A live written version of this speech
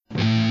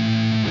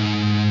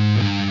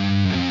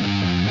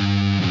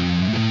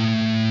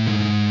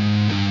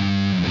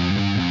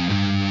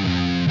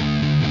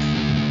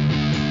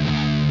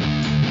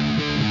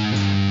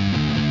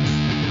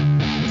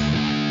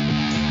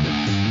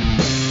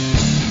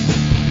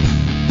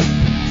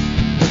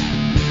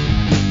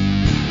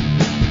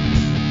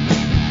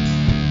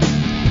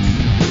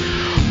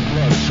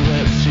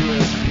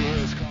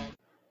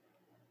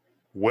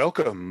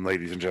Welcome,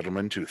 ladies and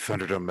gentlemen, to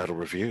Thunderdome Metal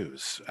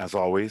Reviews. As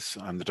always,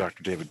 I'm the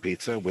Dr. David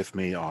Pizza. With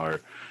me are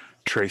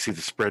Tracy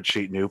the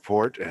Spreadsheet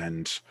Newport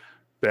and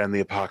Ben the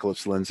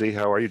Apocalypse Lindsay.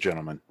 How are you,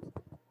 gentlemen?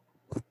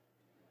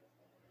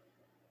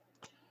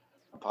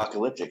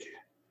 Apocalyptic.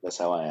 That's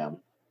how I am.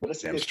 But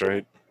it's Damn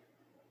straight.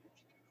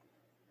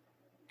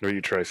 Who are you,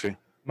 Tracy?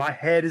 My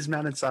head is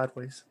mounted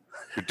sideways.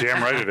 You're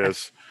damn right it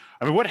is.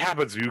 I mean, what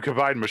happens when you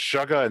combine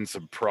Meshuggah and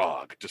some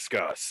prog?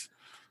 Discuss.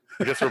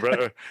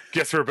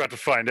 Guess we're about to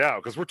find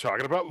out, because we're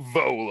talking about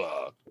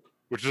Vola,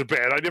 which is a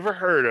band I never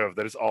heard of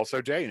that is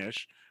also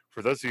Danish.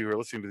 For those of you who are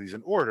listening to these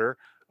in order,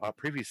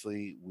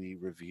 previously we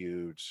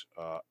reviewed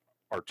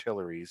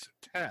Artillery's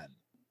 10,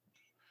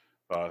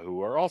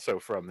 who are also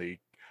from the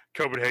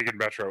Copenhagen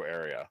metro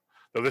area.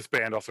 Though this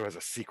band also has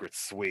a secret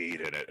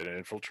Swede in it, an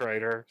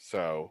infiltrator.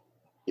 So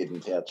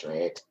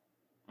infiltrate.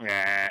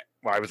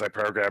 Why was I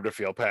programmed to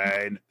feel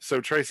pain?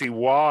 So Tracy,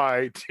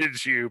 why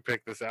did you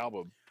pick this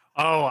album?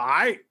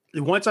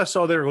 Once I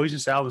saw their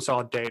release album, saw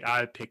a date,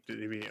 I picked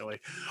it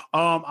immediately.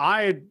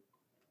 I had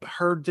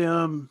heard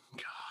them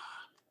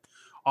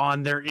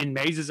on their In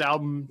Mazes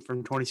album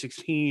from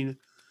 2016,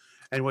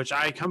 in which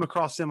I come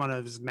across them on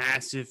this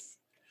massive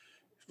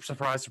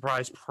surprise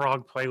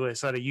prog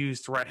playlist that I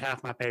used to write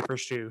half my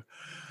papers to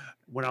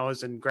when I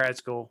was in grad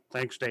school.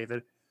 Thanks,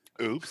 David.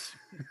 Oops.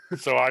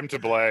 So I'm to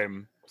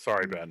blame.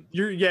 Sorry, Ben.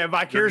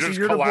 Vicariously,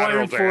 you're to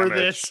blame for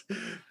this.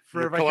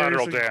 For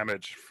collateral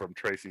damage from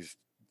Tracy's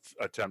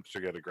attempt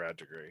to get a grad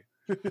degree.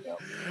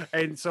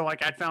 And so I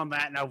found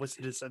that and I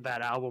listened to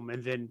that album,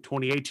 and then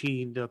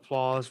 2018 the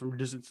Applause from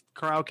Distant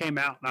Crowd came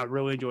out and I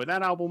really enjoyed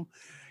that album,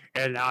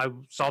 and I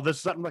saw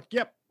this and I'm like,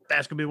 yep,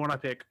 that's gonna be one I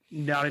pick.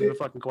 Not even a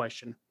fucking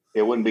question.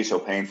 It wouldn't be so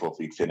painful if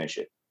you'd finish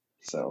it.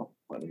 So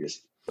let me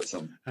just put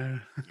some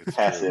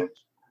passive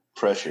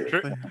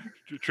pressure.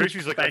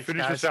 Tracy's like, I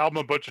finished this album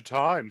a bunch of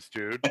times,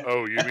 dude.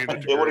 Oh, you mean the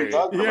degree? What are you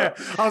talking about?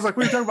 I was like,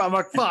 what are you talking about? I'm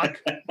like,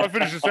 fuck. I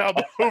finished this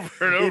album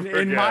over and over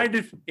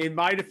again. In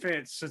my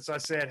defense, since I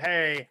said,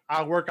 hey,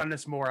 I'll work on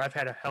this more, I've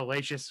had a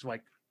hellacious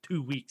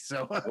 2 weeks.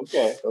 So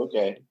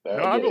okay.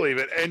 No, I believe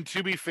it. And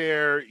to be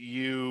fair,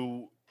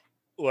 you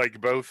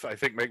both, I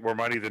think, make more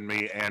money than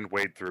me and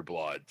wade through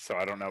blood. So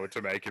I don't know what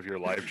to make of your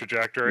life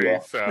trajectory.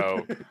 Yeah.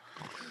 So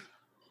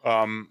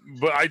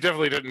but I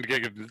definitely didn't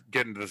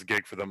get into this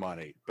gig for the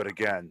money. But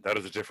again, that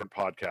is a different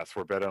podcast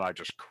where Ben and I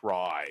just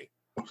cry.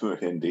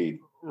 Indeed.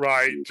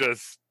 Right.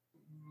 Just,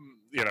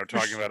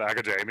 talking about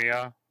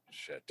academia.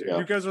 Shit, dude. Yeah.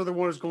 You guys are the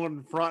ones going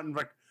in front and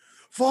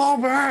fall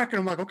back. And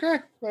I'm like, okay,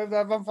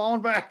 I'm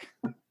falling back.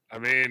 I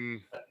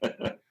mean,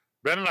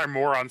 Ben and I are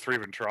morons for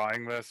even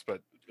trying this,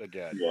 but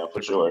again. Yeah,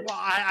 for sure. Well,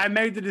 I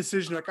made the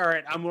decision, all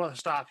right, I'm going to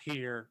stop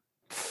here.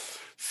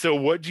 So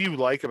what do you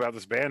like about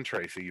this band,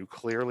 Tracy? You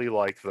clearly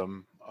like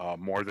them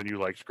more than you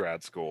liked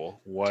grad school.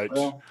 What?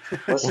 Well,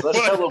 let's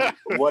tell them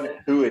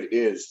who it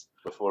is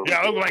before.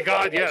 Yeah. Oh my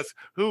God. Yes.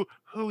 Who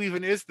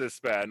even is this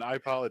band? I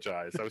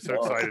apologize. I was so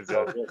excited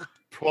to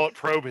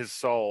probe his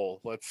soul.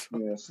 Let's.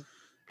 Yes.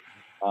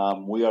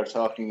 We are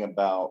talking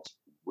about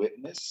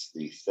Witness,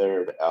 the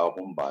third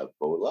album by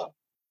Vola.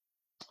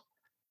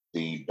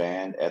 The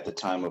band at the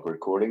time of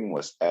recording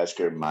was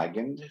Asger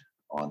Mygend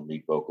on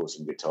lead vocals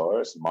and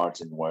guitars,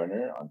 Martin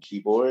Werner on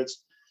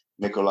keyboards,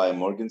 Nikolai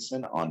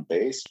Morgensen on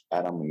bass,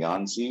 Adam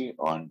Janzi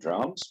on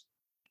drums.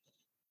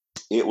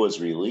 It was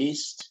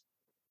released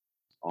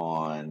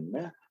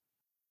on,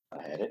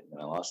 I had it and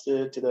I lost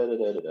it,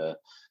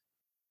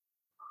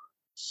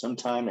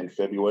 sometime in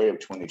February of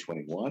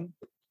 2021,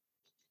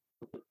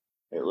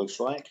 it looks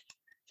like.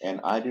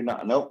 And I do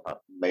not know,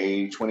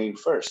 May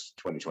 21st,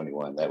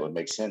 2021. That would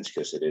make sense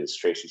because it is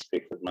Tracy's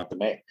pick for the month of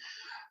May.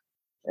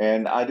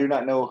 And I do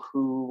not know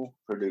who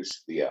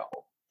produced the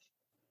album.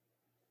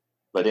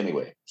 But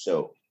anyway,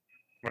 so.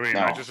 I mean,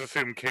 I just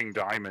assume King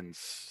Diamond's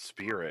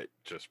Spirit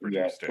just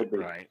produced it,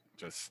 right?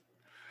 Just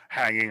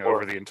hanging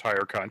over the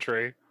entire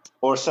country.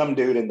 Or some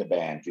dude in the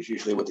band, because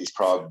usually with these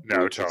prog,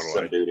 totally.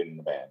 Some dude in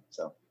the band.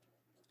 So.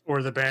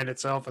 Or the band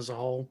itself as a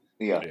whole.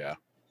 Yeah.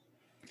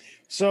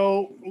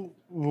 So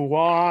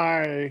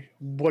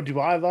what do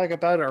I like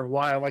about it, or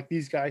why I like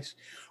these guys?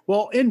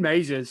 Well, In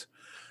Mazes,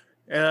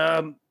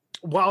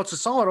 while it's a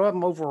solid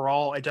album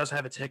overall, it does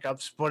have its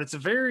hiccups, but it's a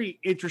very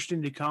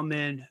interesting to come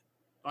in,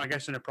 I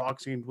guess, in a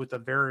prog scene with a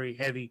very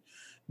heavy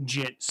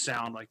gent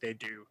sound like they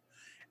do.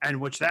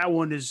 And which that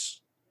one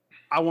is,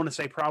 I want to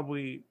say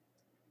probably,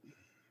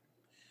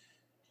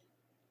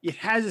 it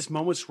has its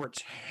moments where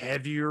it's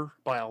heavier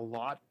by a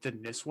lot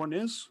than this one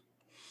is.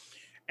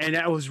 And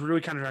that was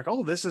really kind of like,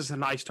 oh, this is a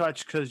nice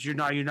touch, because you're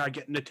not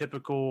getting the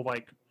typical,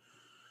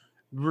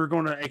 we're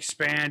going to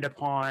expand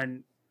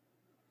upon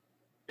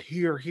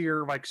here,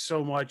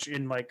 so much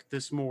in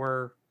this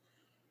more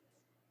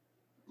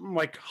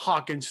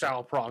Hawkins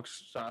style prog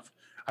stuff.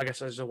 I guess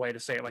that's a way to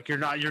say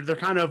it. They're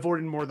kind of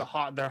avoiding more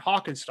their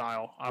Hawkins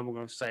style, I'm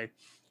going to say,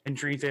 and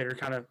Dream Theater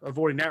kind of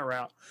avoiding that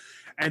route.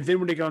 And then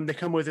when they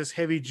come with this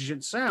heavy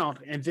gent sound,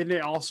 and then they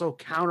also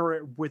counter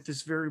it with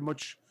this very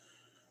much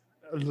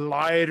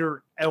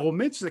lighter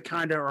elements that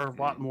kind of are a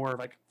lot more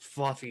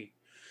fluffy.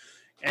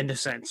 in a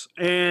sense.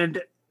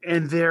 And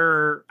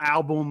their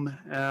album,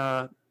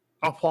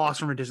 Applause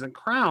from a Distant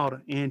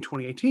Crowd in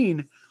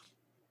 2018,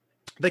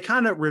 they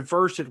kind of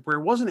reversed it where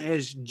it wasn't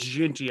as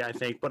djenty, I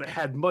think, but it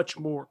had much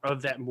more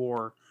of that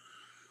more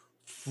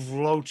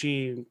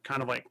floating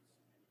kind of like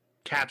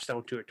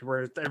capstone to it, to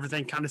where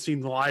everything kind of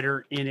seemed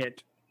lighter in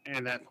it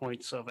and that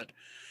points of it.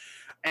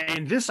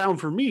 And this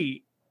sound for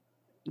me,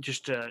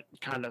 just to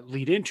kind of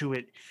lead into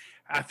it,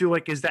 I feel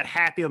like is that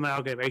happy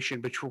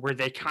amalgamation between where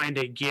they kind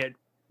of get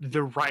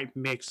the right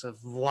mix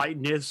of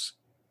lightness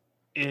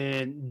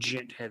and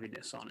gent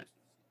heaviness on it.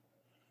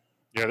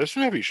 Yeah, there's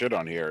some heavy shit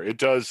on here. It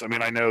does. I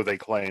mean, I know they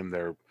claim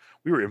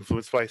we were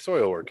influenced by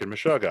Soilwork and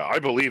Meshuggah. I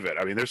believe it.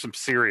 I mean, there's some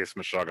serious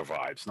Meshuggah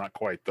vibes, not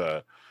quite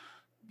the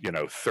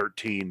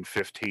 13,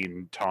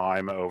 15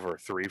 time over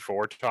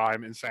 3-4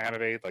 time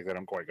insanity. Like they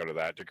don't quite go to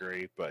that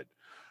degree, but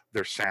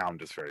their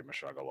sound is very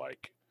Meshuggah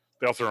like.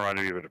 They also remind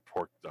me of a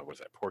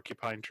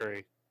Porcupine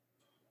Tree?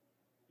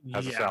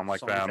 Has a sound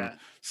like them. Like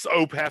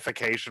Opeth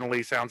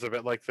occasionally sounds a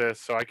bit like this,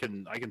 so I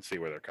can see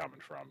where they're coming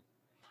from.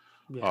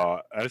 Yeah.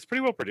 And it's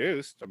pretty well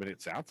produced. I mean,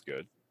 it sounds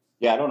good.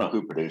 Yeah, I don't know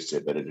who produced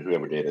it, but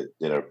whoever did it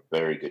did a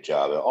very good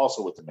job.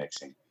 Also with the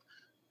mixing.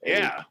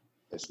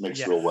 It's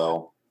mixed real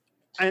well.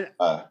 And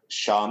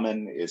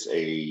Shaman is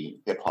a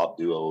hip hop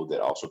duo that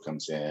also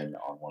comes in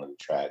on one of the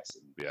tracks.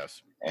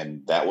 Yes.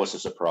 And that was a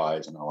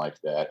surprise, and I like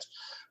that.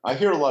 I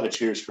hear a lot of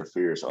Tears for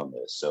Fears on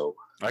this, so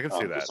I can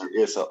see that.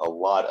 There is a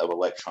lot of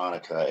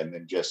electronica, and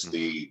then just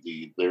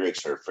the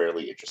lyrics are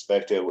fairly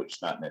introspective, which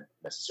is not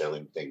necessarily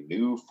anything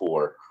new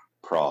for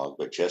prog,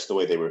 but just the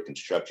way they were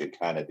constructed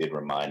kind of did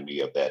remind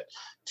me of that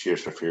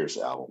Tears for Fears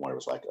album, where it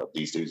was like,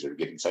 these dudes are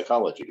getting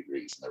psychology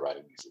degrees and they're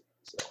writing music.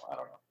 So I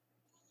don't know.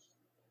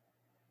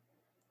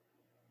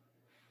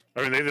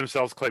 I mean, they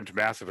themselves claimed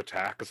Massive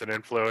Attack as an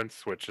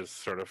influence, which is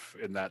sort of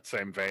in that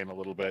same vein a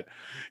little bit.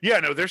 Yeah,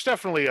 no, there's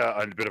definitely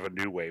a bit of a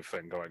new wave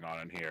thing going on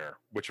in here,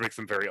 which makes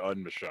them very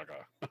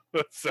un-Meshuggah.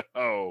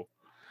 So,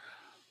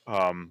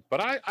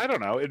 but I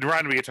don't know. It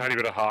reminded me a tiny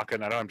bit of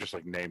Hawken. I know I'm just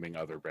like naming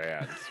other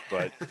bands,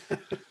 but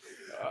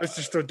let's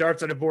just throw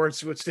darts on the board,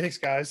 see what sticks,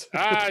 guys.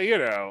 I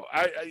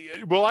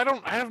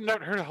have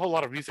not heard a whole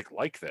lot of music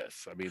like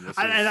this. I mean,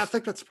 and I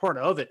think that's part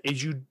of it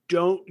is you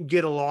don't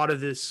get a lot of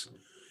this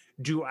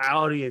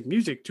duality of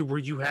music to where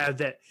you have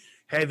that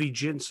heavy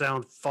gent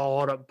sound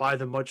followed up by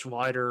the much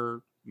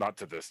lighter. Not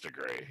to this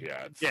degree,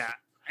 yeah.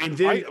 And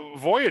then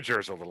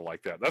Voyager's a little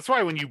like that. That's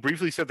why when you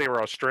briefly said they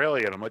were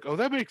Australian, I'm like, oh,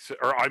 that makes.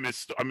 Or I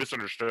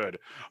misunderstood.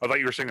 I thought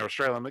you were saying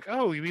Australian. I'm like,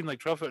 oh, you mean like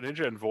 12 Foot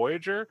Ninja and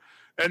Voyager?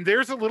 And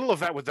there's a little of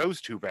that with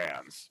those two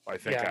bands, I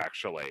think,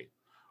 actually.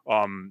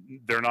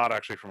 They're not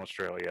actually from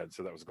Australia, and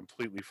so that was a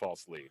completely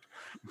false lead.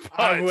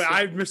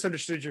 I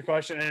misunderstood your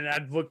question, and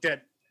I'd looked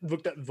at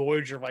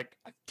Voyager like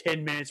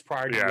 10 minutes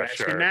prior to you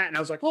asking that, and I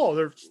was like, oh,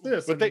 there's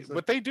this.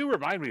 But they do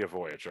remind me of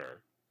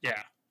Voyager.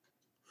 Yeah.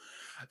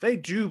 They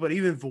do, but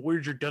even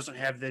Voyager doesn't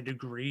have the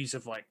degrees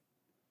of like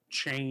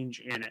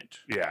change in it.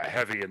 Yeah,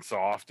 heavy and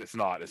soft. It's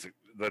not as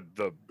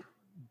the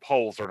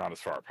poles are not as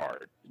far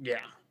apart.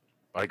 Yeah.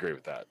 I agree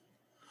with that.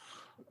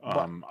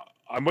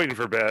 I'm waiting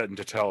for Ben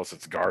to tell us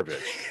it's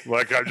garbage.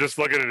 Like I'm just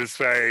looking at his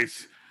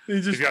face.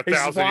 He's got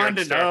 1,000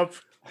 years up.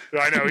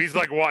 I know he's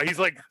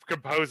like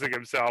composing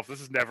himself. This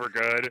is never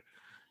good.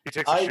 He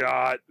takes a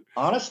shot.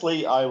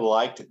 Honestly, I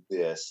liked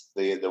this.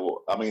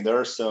 I mean, there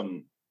are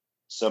some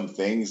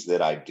things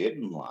that I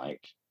didn't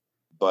like,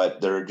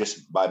 but they're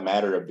just by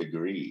matter of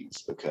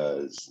degrees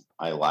because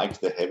I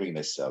liked the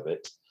heaviness of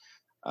it.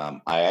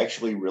 I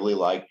actually really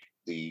liked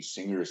the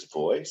singer's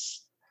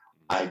voice.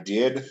 I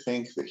did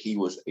think that he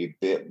was a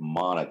bit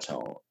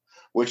monotone,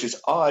 which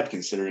is odd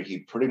considering he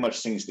pretty much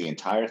sings the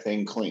entire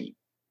thing clean.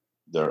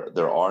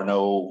 There are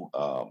no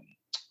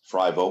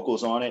fry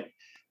vocals on it,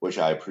 which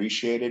I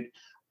appreciated.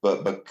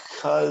 But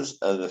because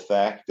of the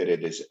fact that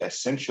it is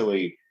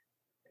essentially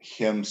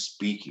him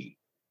speaking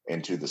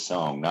into the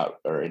song,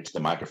 into the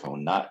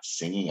microphone, not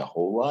singing a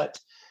whole lot,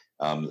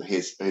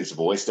 his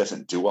voice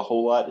doesn't do a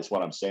whole lot, is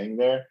what I'm saying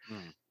there.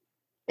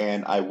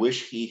 And I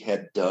wish he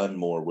had done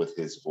more with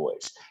his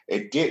voice.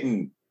 It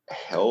didn't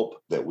help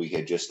that we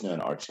had just done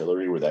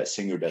Artillery, where that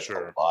singer does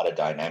a lot of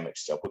dynamic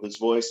stuff with his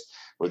voice,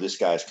 where this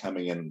guy's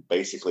coming in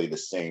basically the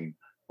same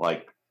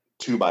like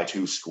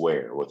 2x2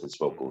 square with his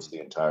vocals the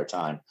entire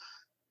time.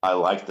 I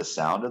like the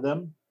sound of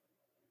them.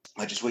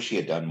 I just wish he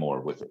had done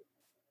more with it.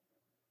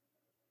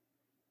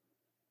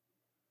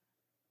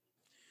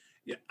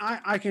 Yeah,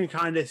 I can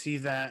kind of see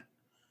that,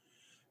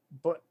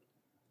 but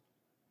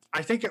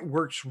I think it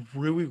works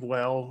really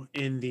well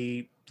in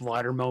the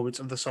lighter moments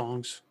of the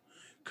songs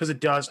because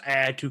it does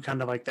add to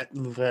kind of like that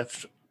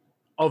lift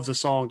of the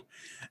song.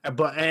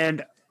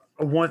 And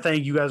one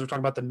thing you guys were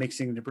talking about the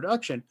mixing and the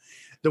production,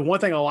 the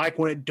one thing I like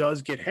when it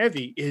does get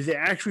heavy is it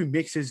actually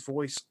makes his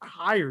voice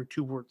higher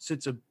to where it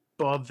sits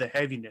above the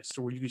heaviness,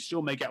 so where you can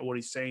still make out what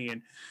he's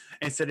saying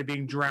instead of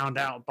being drowned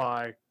out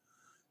by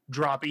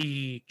drop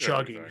E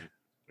chugging.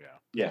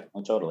 Yeah,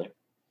 totally.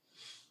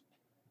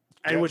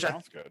 And which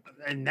sounds good.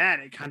 And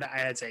that it kind of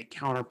adds a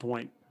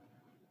counterpoint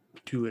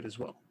to it as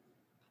well.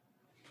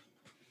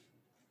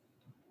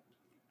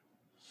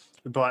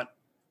 but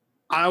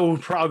I will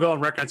probably go on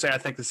record and say I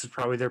think this is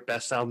probably their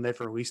best album they've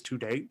released to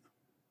date.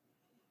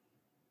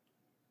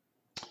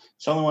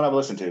 It's the only one I've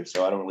listened to,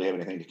 so I don't really have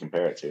anything to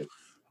compare it to.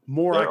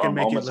 More There I can are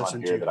make you moments listen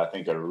on here to. that I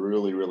think are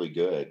really, really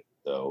good,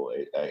 though.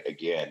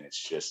 Again, it's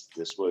just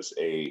this was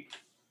a.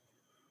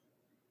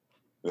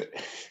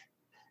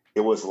 It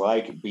was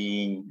like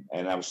being,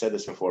 and I've said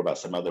this before about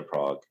some other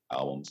prog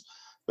albums,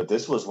 but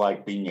this was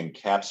like being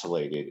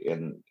encapsulated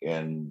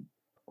in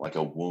like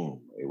a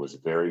womb. It was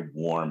very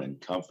warm and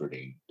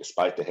comforting,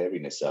 despite the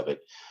heaviness of it.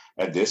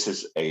 And this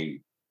is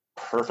a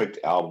perfect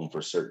album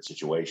for certain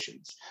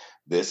situations.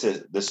 This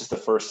is the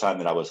first time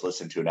that I was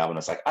listening to an album. I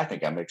was like, I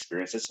think I'm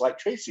experiencing this like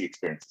Tracy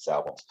experienced this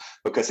album,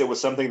 because it was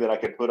something that I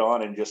could put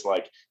on and just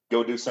like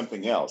go do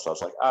something else. I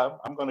was like,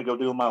 I'm going to go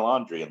do my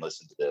laundry and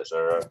listen to this,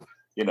 or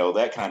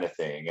that kind of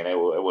thing. And it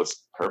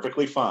was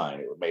perfectly fine.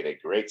 It made a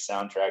great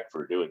soundtrack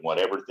for doing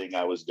whatever thing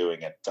I was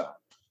doing at the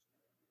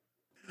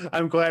time.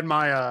 I'm glad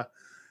my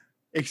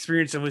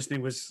experience of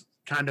listening was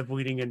kind of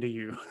leading into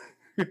you.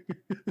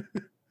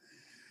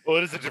 Well,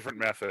 it is a different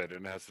method,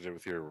 and it has to do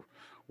with your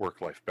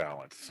work-life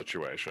balance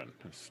situation.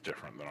 It's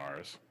different than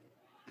ours.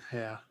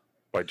 Yeah.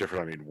 By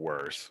different, I mean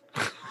worse.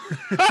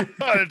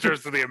 In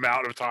terms of the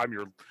amount of time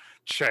you're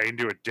chained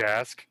to a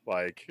desk,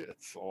 like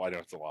I know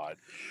it's a lot.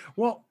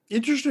 Well,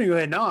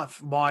 interestingly enough,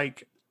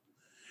 like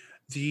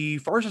the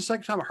first and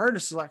second time I heard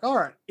this is like, all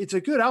right, it's a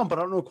good album, but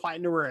I don't know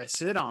quite know where I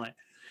sit on it.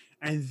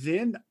 And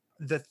then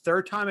the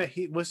third time I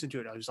listened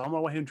to it, I was on my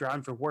way home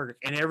driving for work,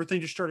 and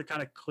everything just started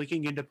kind of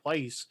clicking into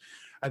place.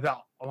 I'm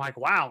like,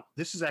 wow,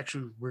 this is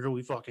actually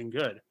really fucking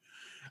good.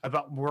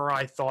 About where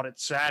I thought it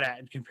sat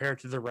at compared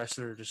to the rest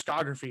of their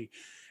discography,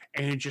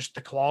 and just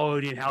the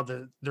quality and how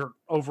their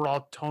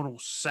overall tonal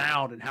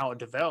sound and how it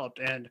developed.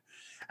 And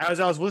as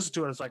I was listening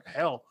to it, I was like,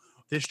 hell,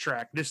 this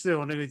track, this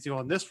one needs to go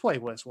on this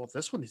playlist. Well,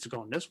 this one needs to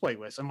go on this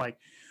playlist. I'm like,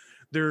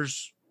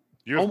 there's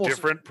you have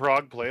different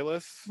prog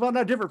playlists. Well,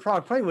 not different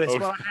prog playlists,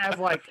 but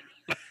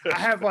I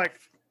have like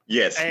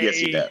yes,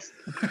 he does.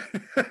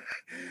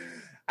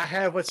 I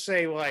have, let's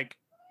say, like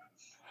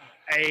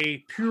a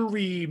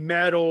purely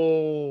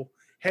metal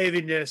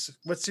heaviness.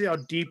 Let's see how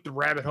deep the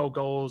rabbit hole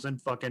goes in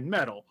fucking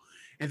metal.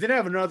 And then I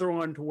have another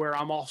one to where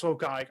I'm also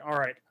like, all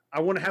right, I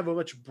want to have a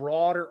much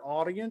broader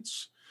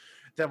audience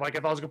that, like,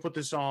 if I was going to put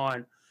this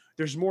on,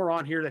 there's more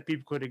on here that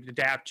people could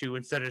adapt to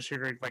instead of just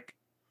hearing like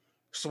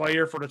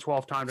Slayer for the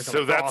 12th time to come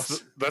so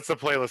across. That's a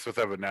playlist with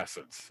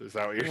Evanescence. Is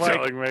that what you're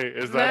telling me?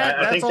 Is that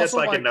I think that's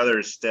like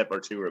another step or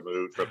two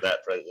removed from that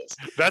playlist.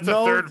 That's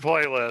a third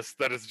playlist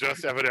that is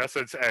just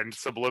Evanescence and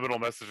subliminal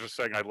messages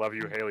saying, I love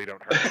you, Haley,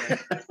 don't hurt me.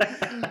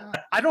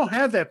 I don't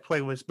have that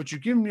playlist, but you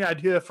give me an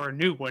idea for a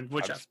new one,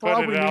 which I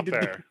probably need to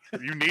there.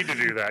 You need to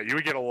do that. You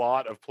would get a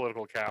lot of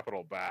political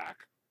capital back.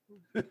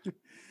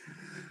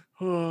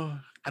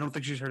 I don't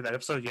think she's heard that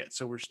episode yet,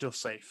 so we're still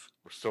safe.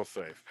 We're still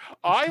safe.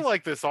 I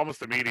like this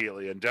almost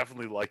immediately and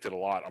definitely liked it a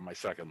lot on my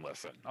second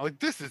listen. I'm like,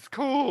 this is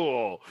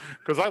cool,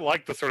 because I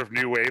like the sort of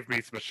new wave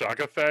meets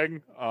Meshuggah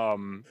thing.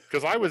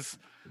 Because I was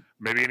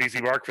maybe an easy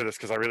mark for this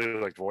because I really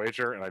liked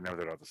Voyager, and I know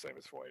they're not the same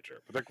as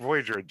Voyager, but they're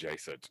Voyager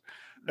adjacent.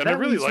 And I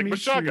really like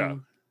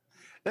Meshuggah.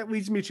 That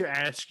leads me to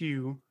ask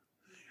you,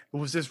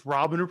 was this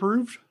Robin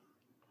approved?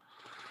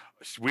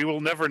 We will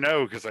never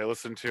know because I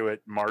listened to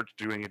it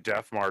doing a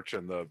death march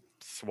in the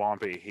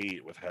swampy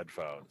heat with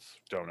headphones.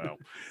 Don't know.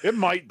 It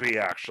might be,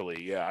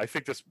 actually. Yeah, I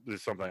think this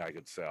is something I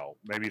could sell.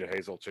 Maybe to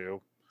Hazel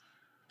too.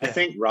 I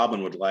think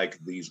Robin would like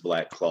These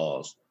Black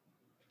Claws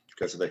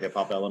because of the hip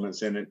hop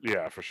elements in it.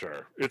 Yeah, for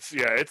sure. It's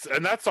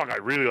and that song I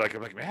really like.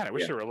 I'm like, man, I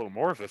wish there were a little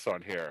more of this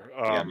on here.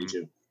 Yeah, me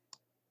too.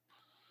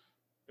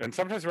 And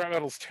sometimes rap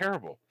metal's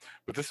terrible,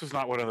 but this was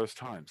not one of those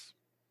times.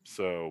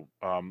 So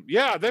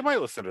yeah, they might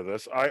listen to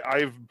this.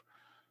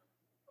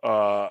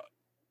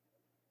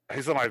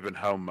 Hazel and I have been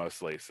home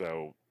mostly,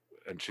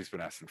 and she's been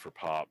asking for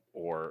pop,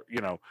 or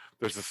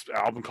there's this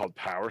album called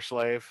Power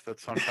Slave that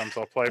sometimes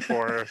I'll play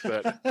for her.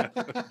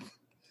 That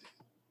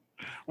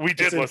we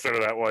did listen to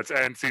that once,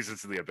 and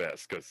Seasons of the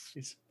Abyss,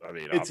 because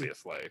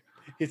obviously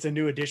it's a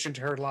new addition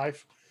to her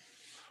life.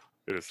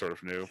 It is sort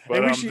of new,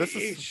 but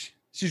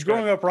she's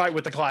growing up right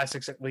with the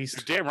classics, at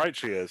least. Damn right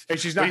she is. And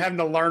she's not having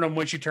to learn them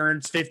when she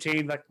turns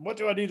 15. Like, what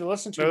do I need to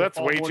listen to? No, that's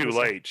way too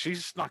late.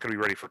 She's not going to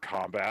be ready for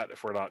combat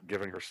if we're not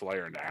giving her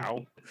Slayer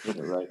now.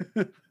 Right.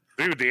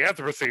 Dude, the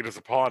Anthropocene is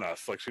upon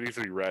us. Like, she needs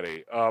to be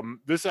ready.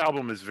 This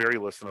album is very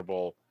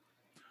listenable.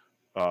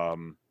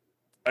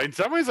 In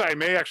some ways, I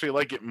may actually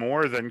like it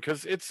more than,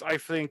 because it's, I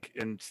think,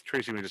 and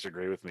Tracy may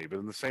disagree with me, but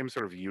in the same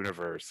sort of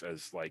universe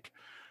as, like,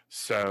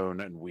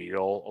 Sown and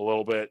Wheel a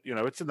little bit.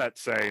 It's in that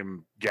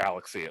same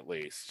galaxy at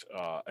least.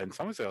 And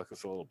some would say I like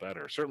this a little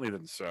better, certainly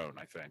than Sown,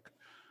 I think.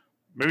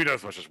 Maybe not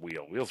as much as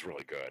Wheel. Wheel's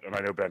really good. And I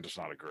know Ben does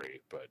not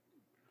agree, but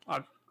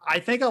I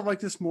think I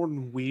like this more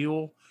than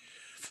Wheel.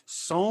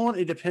 Sown,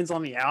 it depends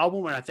on the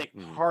album, and I think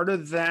part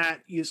of that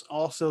is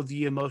also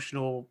the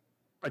emotional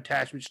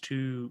attachments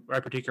to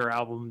a particular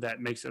album that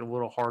makes it a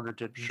little harder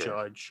to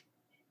judge.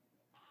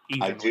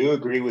 I do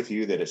agree with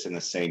you that it's in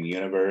the same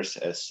universe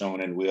as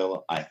Sown and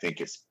Wheel. I think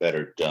it's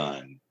better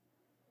done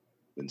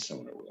than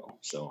Sonar will.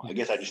 So I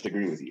guess I just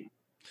agree with you.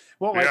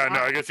 Well, Yeah, no,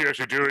 I guess you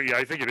actually do it. Yeah,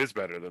 I think it is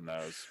better than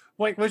those.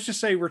 like let's just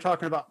say we're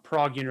talking about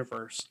Prague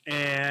Universe,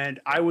 and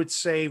I would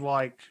say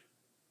like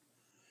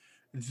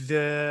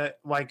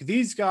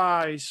these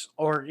guys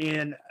are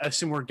in a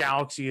similar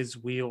galaxy as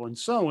Wheel and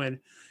Soen,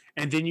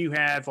 and then you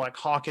have like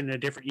Hawk in a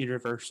different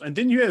universe, and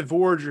then you have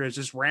Voyager as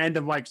this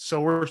random like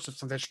solar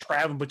system that's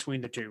traveling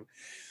between the two.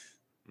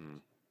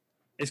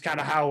 It's kind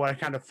of how I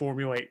kind of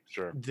formulate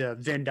the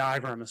Venn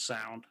diagram of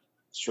sound.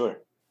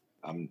 Sure.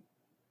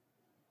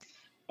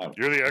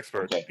 You're the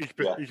expert. Okay. Ich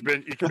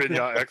bin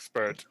ja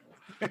expert.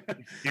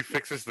 He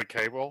fixes the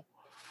cable.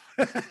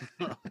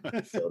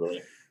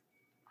 Totally.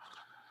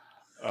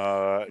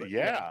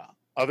 Yeah.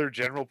 Other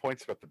general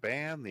points about the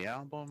band, the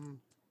album,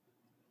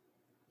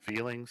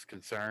 feelings,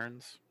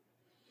 concerns.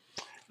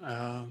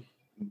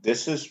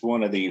 This is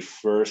one of the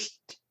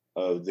first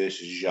of this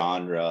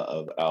genre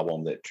of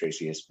album that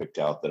Tracy has picked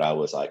out that I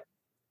was like,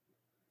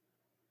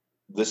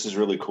 this is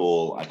really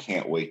cool. I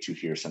can't wait to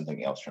hear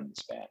something else from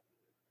this band.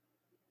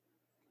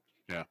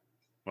 Yeah.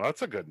 Well,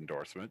 that's a good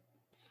endorsement.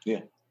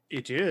 Yeah.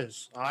 It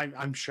is.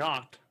 I'm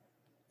shocked.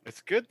 It's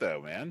good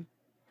though, man.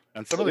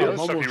 And some of the other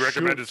stuff you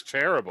recommend is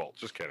terrible.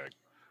 Just kidding.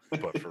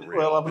 But for real.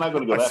 Well, I'm not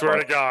going to go that swear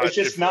far. to God, it's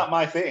just not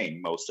my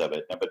thing, most of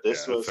it. But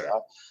this was,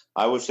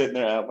 I was sitting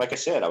there, like I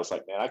said, I was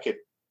like, man, I could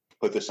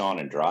put this on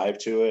and drive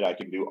to it. I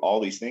can do all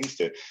these things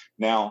to it.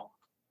 Now,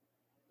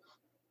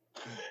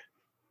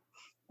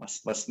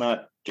 let's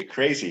not get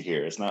crazy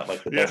here. It's not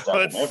like the best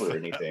album ever or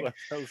anything.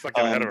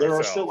 There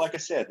are still, like I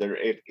said,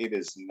 it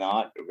is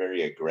not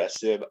very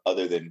aggressive,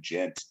 other than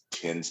Gent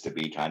tends to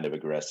be kind of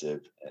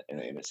aggressive in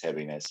its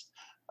heaviness.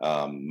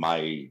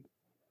 My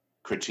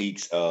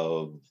critiques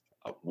of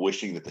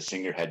wishing that the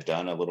singer had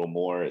done a little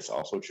more is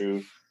also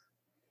true.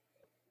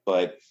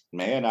 But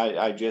man,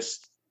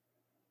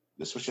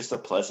 this was just a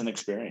pleasant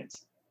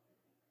experience.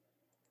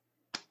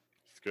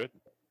 It's good.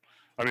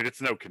 I mean,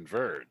 it's no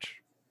Converge.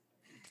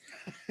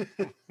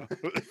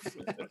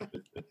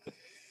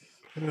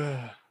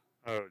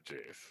 Oh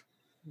jeez.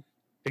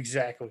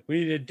 Exactly.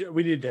 We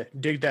need to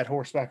dig that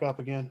horse back up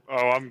again.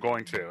 Oh, I'm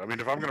going to. I mean,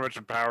 if I'm going to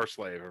mention Power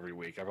Slave every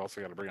week, I've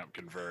also got to bring up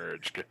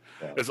Converge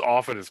as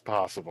often as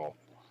possible.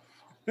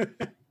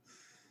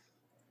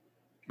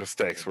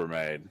 Mistakes were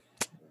made.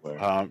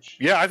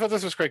 Yeah, I thought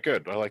this was quite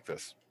good. I like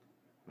this.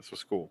 This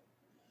was cool.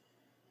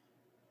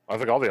 I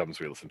think all the albums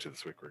we listened to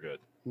this week were good.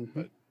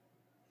 Mm-hmm.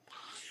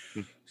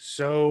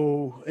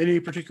 So, any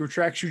particular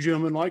tracks you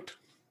gentlemen liked?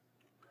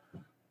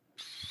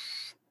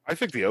 I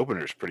think the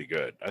opener is pretty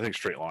good. I think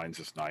Straight Lines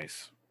is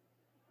nice.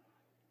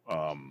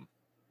 And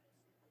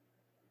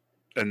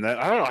then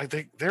I don't know. I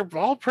think they're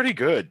all pretty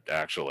good,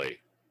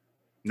 actually.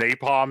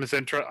 Napalm is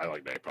interesting. I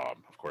like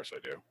Napalm, of course I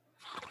do.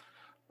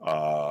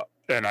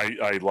 And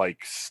I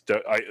like.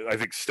 I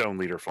think Stone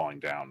Leader Falling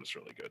Down is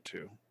really good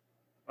too.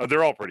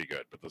 They're all pretty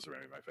good, but those are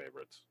maybe my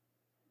favorites.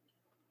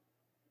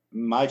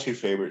 My two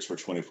favorites were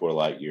 24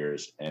 Light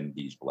Years and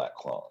These Black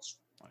Claws.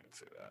 I can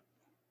see that.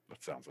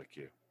 That sounds like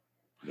you.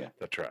 Yeah,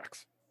 that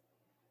tracks.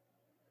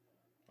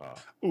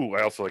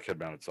 I also like Head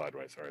Mounted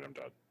Sideways. All right, I'm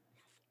done.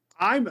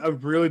 I'm a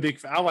really big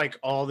fan. I like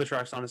all the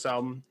tracks on this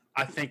album.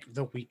 I think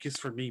the weakest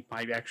for me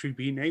might actually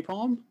be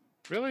Napalm.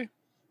 Really?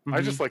 Mm-hmm.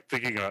 I just like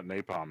thinking about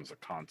Napalm as a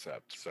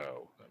concept.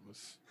 So that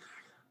was.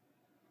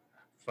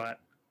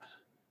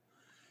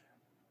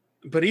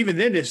 But even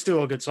then, it's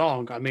still a good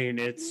song. I mean,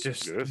 it's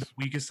just the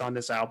weakest on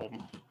this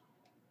album.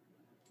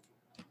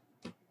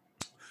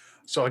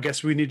 So I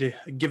guess we need to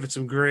give it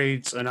some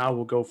grades, and I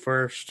will go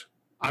first.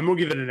 I'm gonna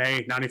give it an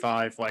A,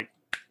 95. Like,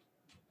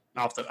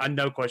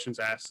 no questions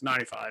asked,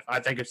 95.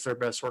 I think it's their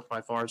best work by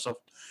far. So,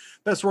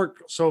 best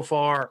work so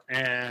far,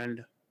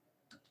 and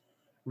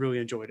really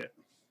enjoyed it.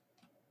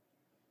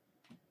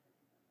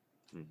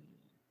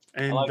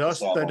 And like thus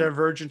the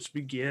divergence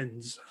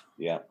begins.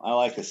 Yeah, I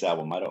like this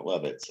album. I don't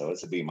love it, so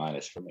it's a B-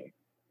 for me.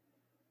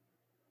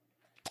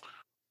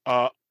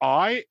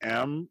 I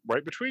am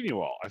right between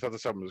you all. I thought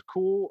this album was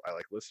cool. I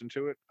like listening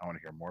to it. I want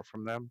to hear more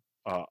from them.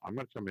 I'm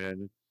going to come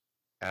in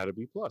at a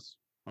B+.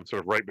 I'm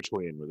sort of right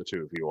between where the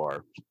two of you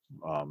are.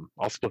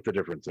 I'll split the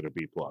difference at a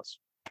B+.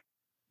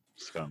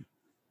 So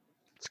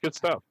it's good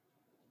stuff.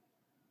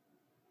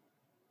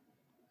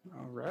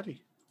 Alrighty.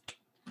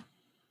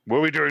 What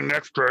are we doing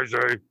next,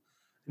 Tracy?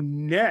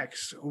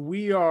 Next,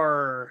 we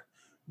are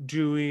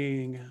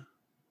doing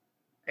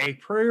A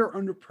Prayer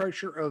Under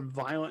Pressure of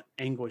Violent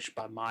Anguish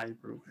by My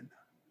Ruin.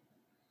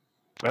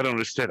 I don't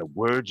understand a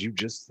word you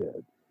just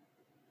said.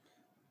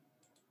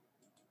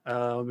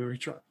 Let me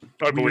retry.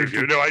 I believe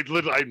you. No,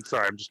 I'm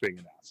sorry. I'm just being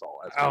an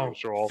asshole.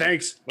 Oh,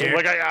 thanks.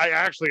 Like, I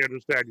actually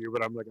understand you,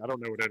 but I'm like, I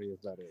don't know what any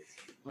of that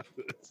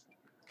is.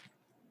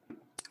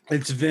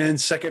 It's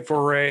Vin's second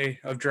foray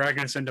of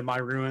dragging us into My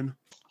Ruin.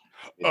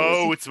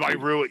 Oh, it's My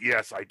Ruin.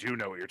 Yes, I do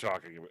know what you're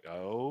talking about.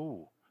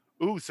 Oh.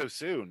 Ooh, so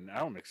soon.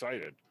 Now I'm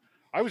excited.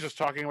 I was just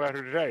talking about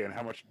her today and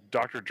how much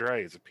Dr.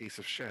 Dre is a piece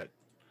of shit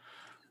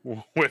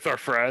with our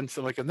friends.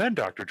 And then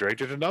Dr. Dre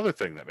did another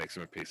thing that makes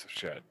him a piece of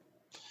shit.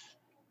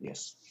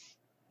 Yes.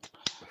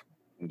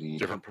 Indeed.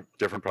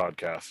 Different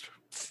podcast.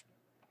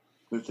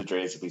 The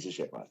Dre's a piece of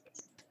shit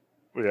podcast.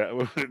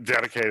 Yeah,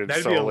 dedicated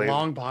That'd be a solely.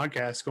 long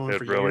podcast going It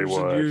for really years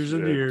and would. years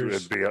and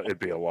years. It'd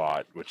be a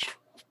lot, which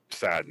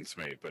saddens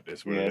me, but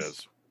it's what it Yes.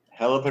 is.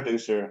 Hell of a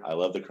producer. I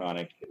love The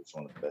Chronic. It's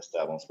one of the best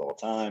albums of all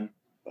time.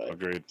 But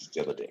Agreed.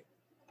 still a dick.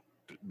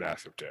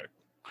 Massive dick.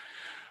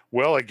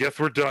 Well, I guess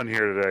we're done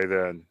here today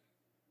then.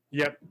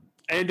 Yep.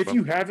 And if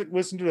you haven't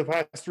listened to the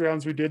past 3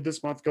 rounds we did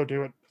this month, go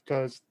do it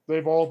because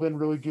they've all been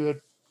really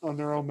good on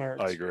their own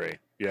merits. I agree.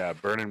 Yeah,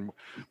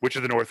 Witch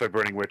of the North by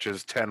Burning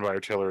Witches, 10 by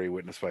Artillery,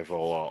 Witness by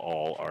Vola,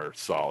 all are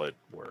solid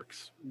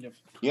works. Yep.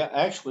 Yeah,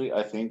 actually,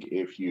 I think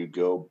if you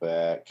go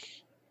back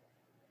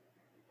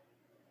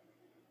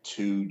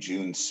to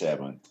June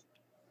 7th,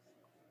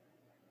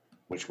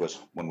 which was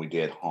when we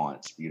did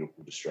Haunts,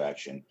 Beautiful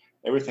Distraction,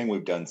 everything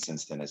we've done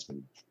since then has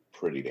been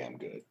pretty damn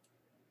good.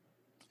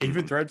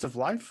 Even Threads of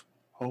Life?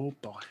 Oh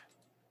boy.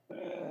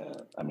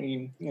 I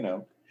mean, you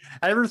know,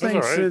 Everything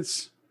That's all right.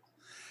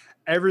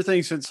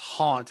 since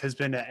Haunt has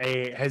been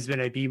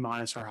a B-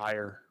 or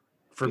higher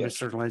for Yes.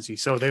 Mr. Lindsay.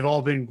 So they've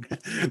all been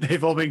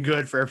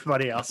good for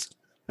everybody else.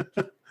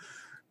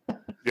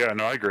 Yeah,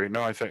 no, I agree.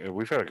 No, I think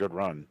we've had a good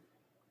run.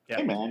 Yeah.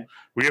 hey man,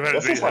 We have had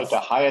this is like the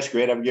highest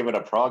grade I've given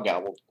a prog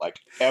album like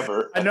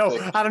ever. I know.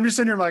 think. I'm just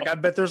sitting here like, I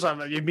bet there's a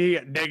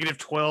immediate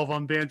 -12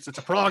 on Vince. It's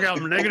a prog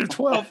album,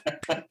 -12.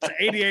 It's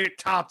 88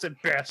 tops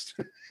at best.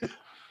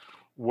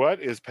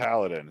 What is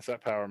Paladin? Is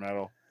that power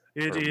metal?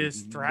 It Or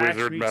is thrash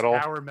wizard meets metal?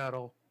 power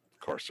metal. Of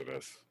course it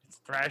is. It's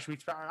thrash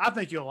meets power. I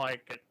think you'll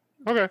like it.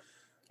 Okay.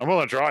 I'm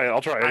willing to try it.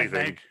 I'll try I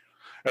anything. think.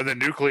 And then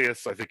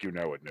Nucleus, I think you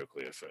know what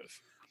Nucleus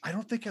is. I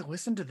don't think I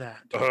listened to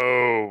that.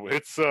 Oh,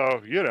 it's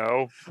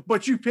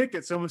But you picked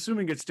it, so I'm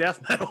assuming it's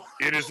death metal.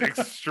 it is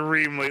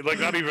extremely like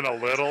not even a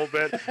little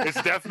bit.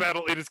 It's death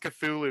metal. It is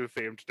Cthulhu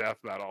themed death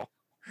metal.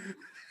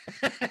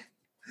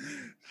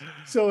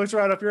 So it's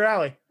right up your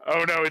alley.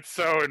 Oh no, it's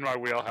so in my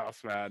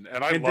wheelhouse, man.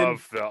 And I And then-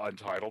 love the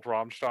Untitled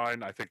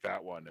Rammstein. I think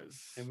that one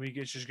is. And we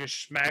just get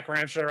smack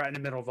Ramsey right in the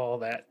middle of all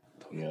that.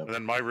 Yeah. And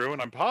then My Ruin,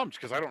 I'm pumped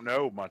because I don't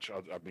know much.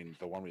 I mean,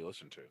 the one we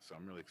listened to, so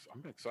I'm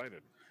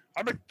excited.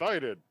 I'm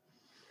excited.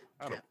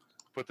 I don't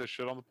put this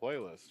shit on the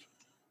playlist.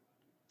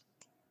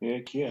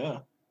 Heck yeah.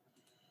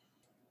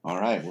 All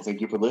right. Well,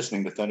 thank you for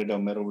listening to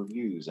Thunderdome Metal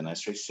Reviews. And I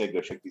straight said, go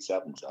check these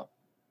albums out.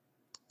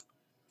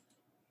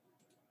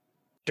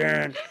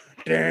 Dun,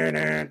 dun,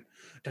 dun,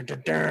 dun,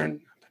 dun,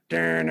 dun,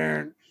 dun,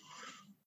 dun.